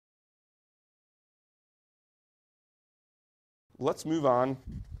let's move on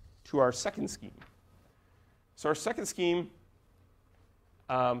to our second scheme. So our second scheme,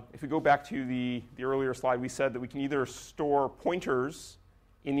 if we go back to the earlier slide, we said that we can either store pointers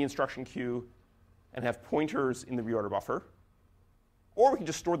in the instruction queue and have pointers in the reorder buffer, or we can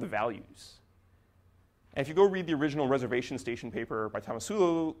just store the values. And if you go read the original reservation station paper by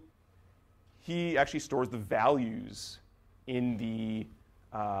Tomasulo, he actually stores the values in the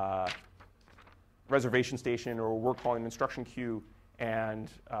reservation station, or what we're calling an instruction queue, and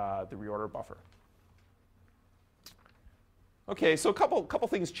the reorder buffer. OK, so a couple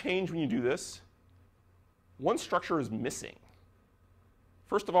things change when you do this. One structure is missing.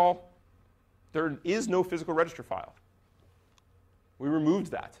 First of all, there is no physical register file. We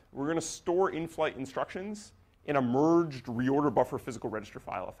removed that. We're going to store in-flight instructions in a merged reorder buffer physical register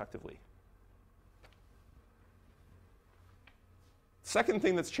file, effectively. Second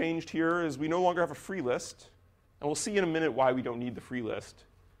thing that's changed here is we no longer have a free list. And we'll see in a minute why we don't need the free list.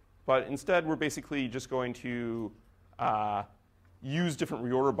 But instead, we're basically just going to use different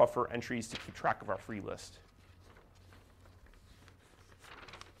reorder buffer entries to keep track of our free list.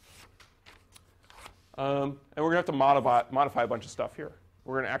 And we're going to have to modify a bunch of stuff here.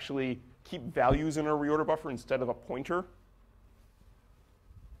 We're going to actually keep values in our reorder buffer instead of a pointer.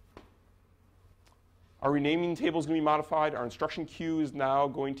 Our renaming table is going to be modified. Our instruction queue is now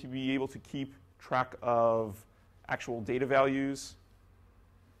going to be able to keep track of actual data values.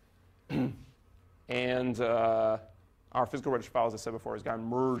 And our physical register file, as I said before, has gotten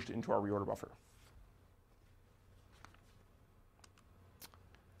merged into our reorder buffer.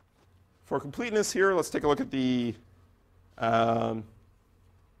 For completeness here, let's take a look at the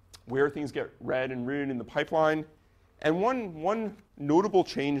where things get read and written in the pipeline. And one notable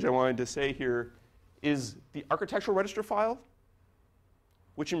change I wanted to say here is the architectural register file,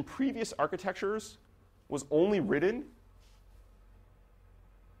 which in previous architectures was only written.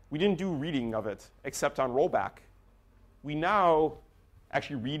 We didn't do reading of it except on rollback. We now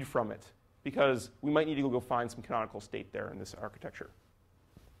actually read from it because we might need to go find some canonical state there in this architecture.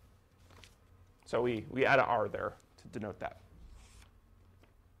 So we add an R there to denote that.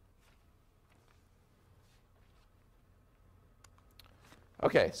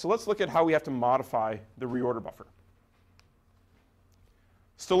 OK, so let's look at how we have to modify the reorder buffer.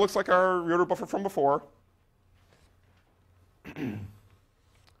 Still looks like our reorder buffer from before.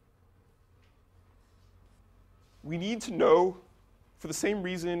 We need to know, for the same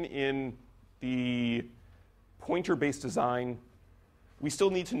reason in the pointer-based design, we still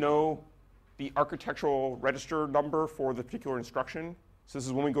need to know the architectural register number for the particular instruction. So this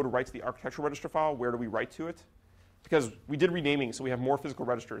is when we go to write to the architectural register file, where do we write to it? Because we did renaming, so we have more physical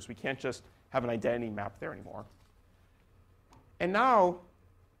registers. We can't just have an identity map there anymore. And now,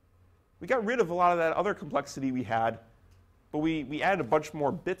 we got rid of a lot of that other complexity we had, but we added a bunch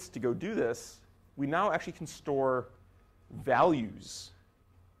more bits to go do this. We now actually can store values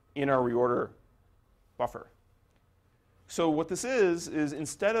in our reorder buffer. So what this is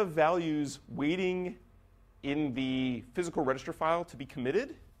instead of values waiting in the physical register file to be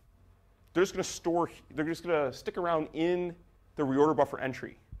committed, they're just going to stick around in the reorder buffer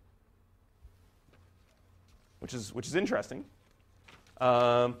entry, which is interesting.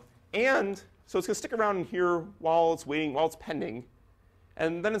 And so it's going to stick around in here while it's waiting, while it's pending,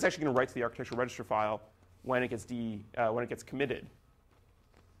 and then it's actually going to write to the architectural register file when it gets committed.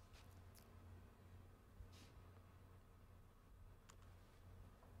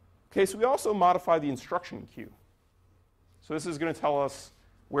 OK, so we also modify the instruction queue. So this is going to tell us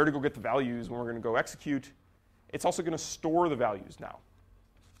where to go get the values when we're going to go execute. It's also going to store the values now.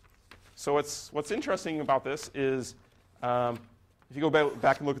 So what's interesting about this is if you go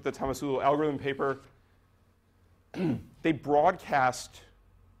back and look at the Tomasulo algorithm paper, they broadcast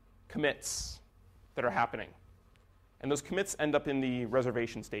commits that are happening. And those commits end up in the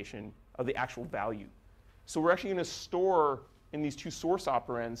reservation station of the actual value. So we're actually going to store in these two source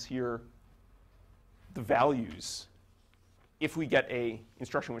operands here the values if we get a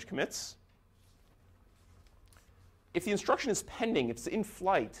instruction which commits. If the instruction is pending, it's in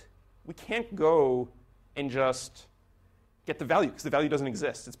flight, we can't go and just get the value, because the value doesn't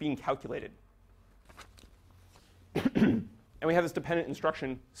exist. It's being calculated. And we have this dependent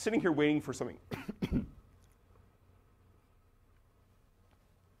instruction sitting here waiting for something.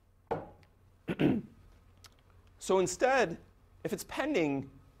 So instead, if it's pending,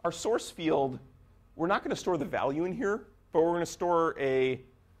 our source field, we're not going to store the value in here, but we're going to store a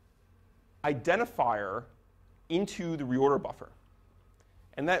identifier into the reorder buffer.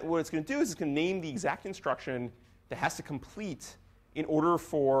 And that what it's going to do is it's going to name the exact instruction that has to complete in order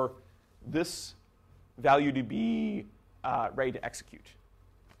for this value to be ready to execute.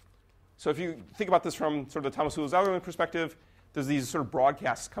 So if you think about this from sort of the Thomas-Wheeler's algorithm perspective, there's these sort of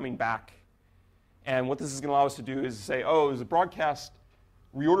broadcasts coming back. And what this is going to allow us to do is say, oh, there's a broadcast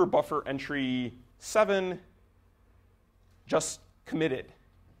reorder buffer entry 7 just committed.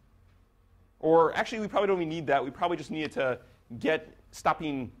 Or actually, we probably don't even need that. We probably just need it to stop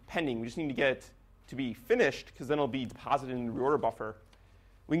being pending. We just need to get it to be finished, because then it'll be deposited in the reorder buffer.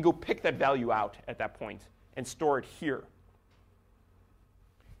 We can go pick that value out at that point and store it here.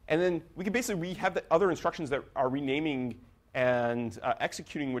 And then we can basically have the other instructions that are renaming and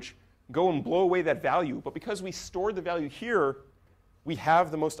executing, which go and blow away that value. But because we stored the value here, we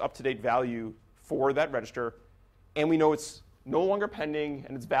have the most up-to-date value for that register. And we know it's no longer pending,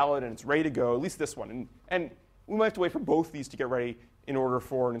 and it's valid, and it's ready to go, at least this one. And we might have to wait for both of these to get ready in order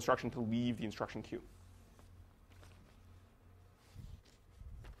for an instruction to leave the instruction queue.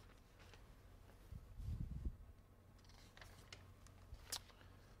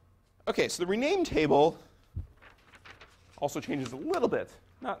 OK, so the rename table also changes a little bit,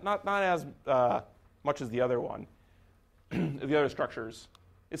 not as much as the other one, the other structures.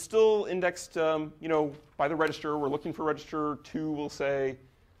 It's still indexed by the register. We're looking for register 2, we'll say.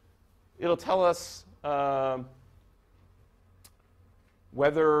 It'll tell us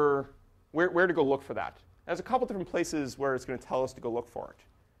where to go look for that. There's a couple different places where it's going to tell us to go look for it.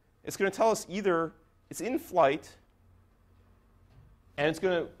 It's going to tell us either it's in flight, and it's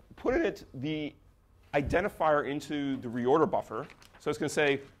going to put the identifier into the reorder buffer. So it's going to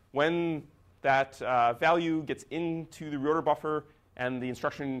say when that value gets into the reorder buffer and the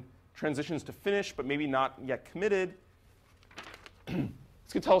instruction transitions to finish, but maybe not yet committed, it's going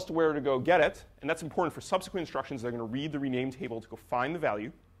to tell us where to go get it. And that's important for subsequent instructions. They're going to read the rename table to go find the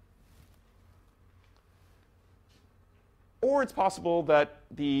value. Or it's possible that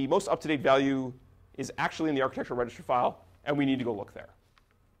the most up-to-date value is actually in the architectural register file, and we need to go look there.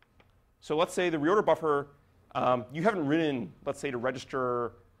 So let's say the reorder buffer, you haven't written, let's say, to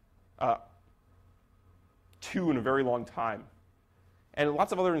register 2 in a very long time. And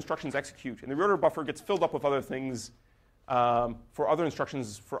lots of other instructions execute. And the reorder buffer gets filled up with other things for other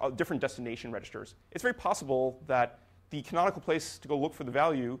instructions for different destination registers. It's very possible that the canonical place to go look for the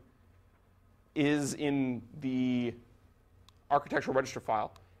value is in the architectural register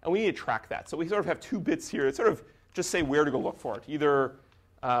file. And we need to track that. So we sort of have 2 bits here that sort of just say where to go look for it. Either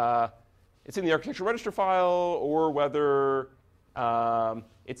it's in the architectural register file, or whether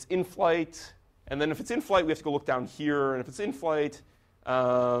it's in flight. And then if it's in flight, we have to go look down here. And if it's in flight,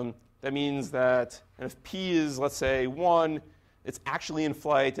 that means that if p is, let's say, 1, it's actually in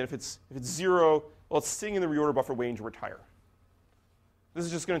flight. And if it's 0, well, it's sitting in the reorder buffer waiting to retire. This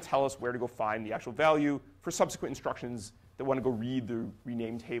is just going to tell us where to go find the actual value for subsequent instructions that want to go read the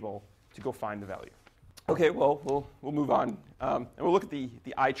rename table to go find the value. OK, well, we'll move on. And we'll look at the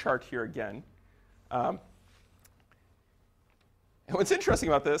eye chart here again. And what's interesting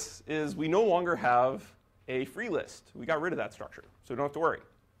about this is we no longer have a free list. We got rid of that structure, so we don't have to worry.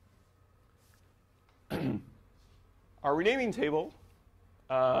 Our renaming table,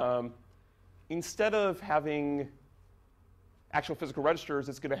 instead of having actual physical registers,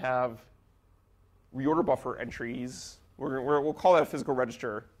 it's going to have reorder buffer entries. We'll call that a physical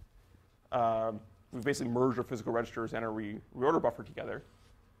register. We've basically merged our physical registers and our reorder buffer together.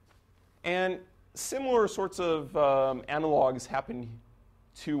 And similar sorts of analogs happen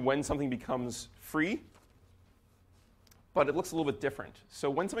to when something becomes free, but it looks a little bit different. So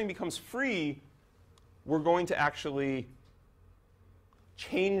when something becomes free, we're going to actually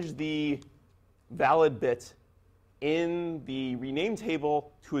change the valid bit in the rename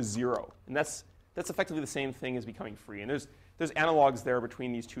table to a 0. And that's effectively the same thing as becoming free. And there's analogs there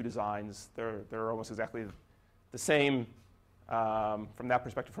between these 2 designs. They're almost exactly the same from that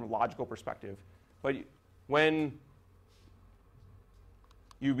perspective, from a logical perspective. But when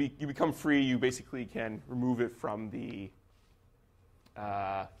you become free, you basically can remove it from the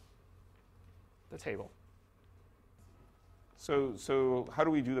table. So how do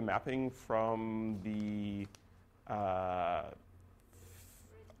we do the mapping from the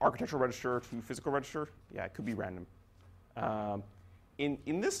architectural register to physical register? Yeah, it could be random.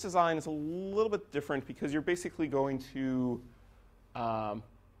 In this design, it's a little bit different because you're basically going to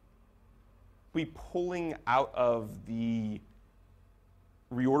be pulling out of the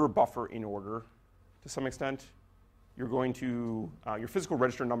reorder buffer in order to some extent. You're going to, your physical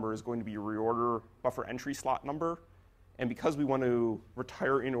register number is going to be your reorder buffer entry slot number. And because we want to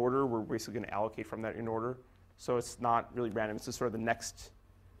retire in order, we're basically going to allocate from that in order. So it's not really random. It's just sort of the next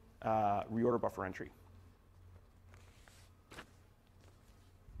reorder buffer entry.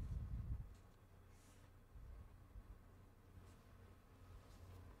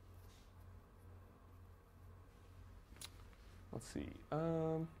 let's see.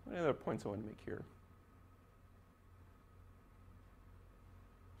 What other points I want to make here?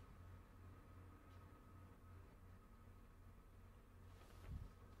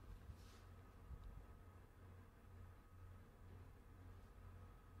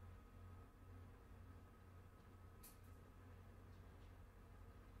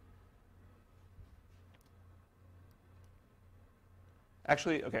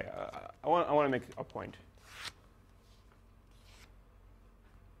 Actually, OK, I want to make a point.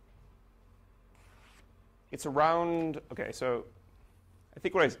 It's around, OK, so I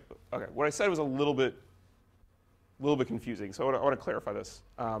think what I said was a little bit confusing. So I want to clarify this.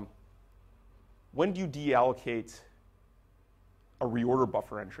 When do you deallocate a reorder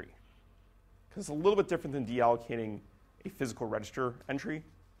buffer entry? Because it's a little bit different than deallocating a physical register entry.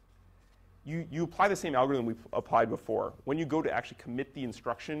 You apply the same algorithm we applied before. When you go to actually commit the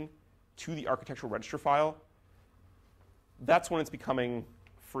instruction to the architectural register file, that's when it's becoming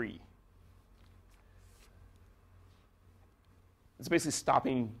free. It's basically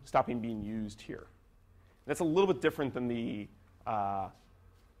stopping being used here. That's a little bit different than the,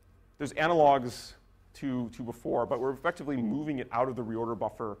 there's analogs to before, but we're effectively moving it out of the reorder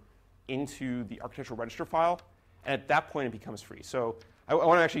buffer into the architectural register file, and at that point it becomes free. So I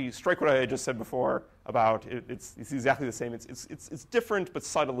want to actually strike what I just said before about it's exactly the same. It's different, but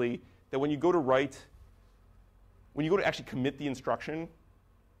subtly, that when you go to actually commit the instruction,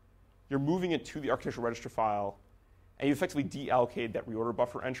 you're moving it to the architectural register file, and you effectively deallocated that reorder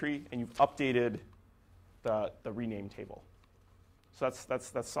buffer entry, and you've updated the rename table. So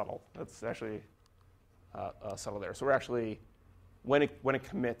that's subtle. That's actually subtle there. So we're actually, when it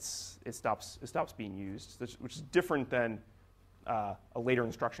commits, it stops being used, which is different than a later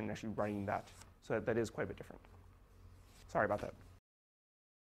instruction actually writing that. So that is quite a bit different. Sorry about that.